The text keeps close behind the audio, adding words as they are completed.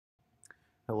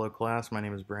Hello, class. My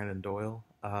name is Brandon Doyle.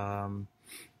 I'll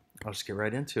just get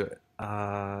right into it.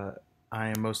 I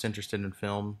am most interested in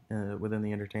film within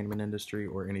the entertainment industry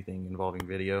or anything involving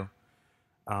video.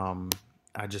 Um,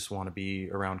 I just want to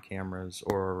be around cameras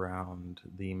or around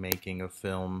the making of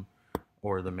film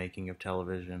or the making of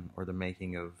television or the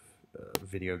making of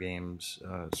video games,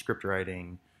 script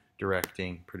writing,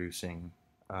 directing, producing.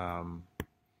 Um,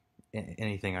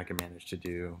 Anything I can manage to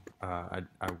do.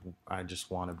 I just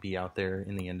want to be out there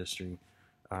in the industry,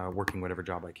 working whatever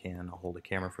job I can. I'll hold a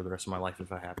camera for the rest of my life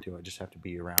if I have to. I just have to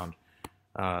be around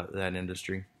that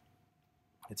industry.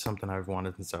 It's something I've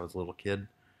wanted since I was a little kid.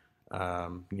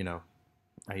 You know,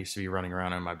 I used to be running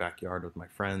around in my backyard with my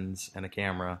friends and a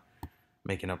camera,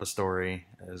 making up a story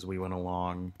as we went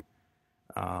along.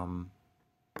 Um,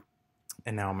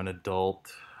 and now I'm an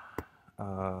adult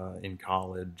in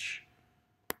college,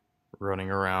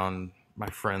 running around my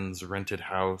friend's rented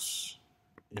house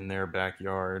in their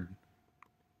backyard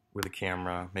with a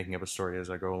camera, making up a story as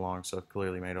I go along. So I've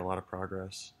clearly made a lot of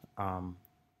progress.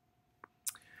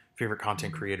 Favorite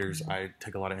content creators, I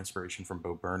take a lot of inspiration from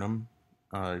Bo Burnham.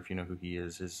 If you know who he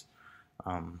is,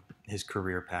 his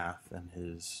career path and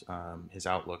his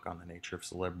outlook on the nature of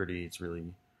celebrity, it's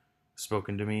really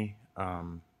spoken to me.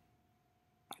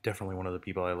 Definitely one of the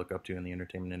people I look up to in the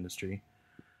entertainment industry.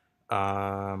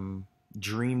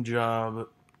 Dream job.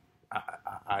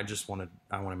 I just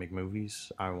I want to make movies.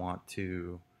 I want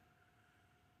to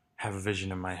have a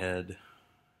vision in my head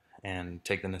and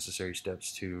take the necessary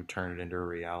steps to turn it into a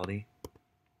reality.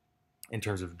 In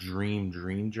terms of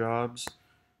dream jobs,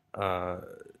 uh,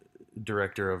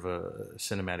 director of a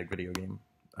cinematic video game,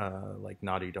 like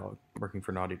Naughty Dog. Working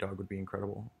for Naughty Dog would be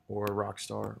incredible, or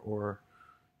Rockstar, or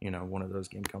one of those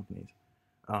game companies.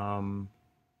 Um,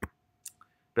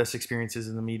 Best experiences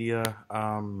in the media.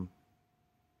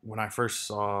 When I first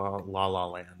saw La La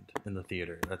Land in the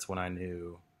theater, that's when I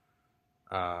knew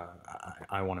I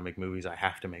want to make movies. I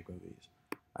have to make movies.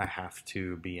 I have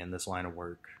to be in this line of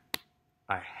work.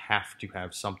 I have to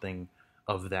have something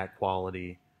of that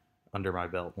quality under my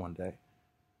belt one day.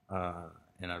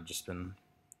 And I've just been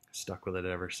stuck with it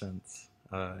ever since.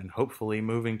 And hopefully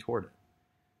moving toward it.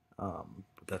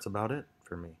 But that's about it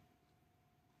for me.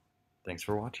 Thanks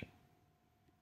for watching.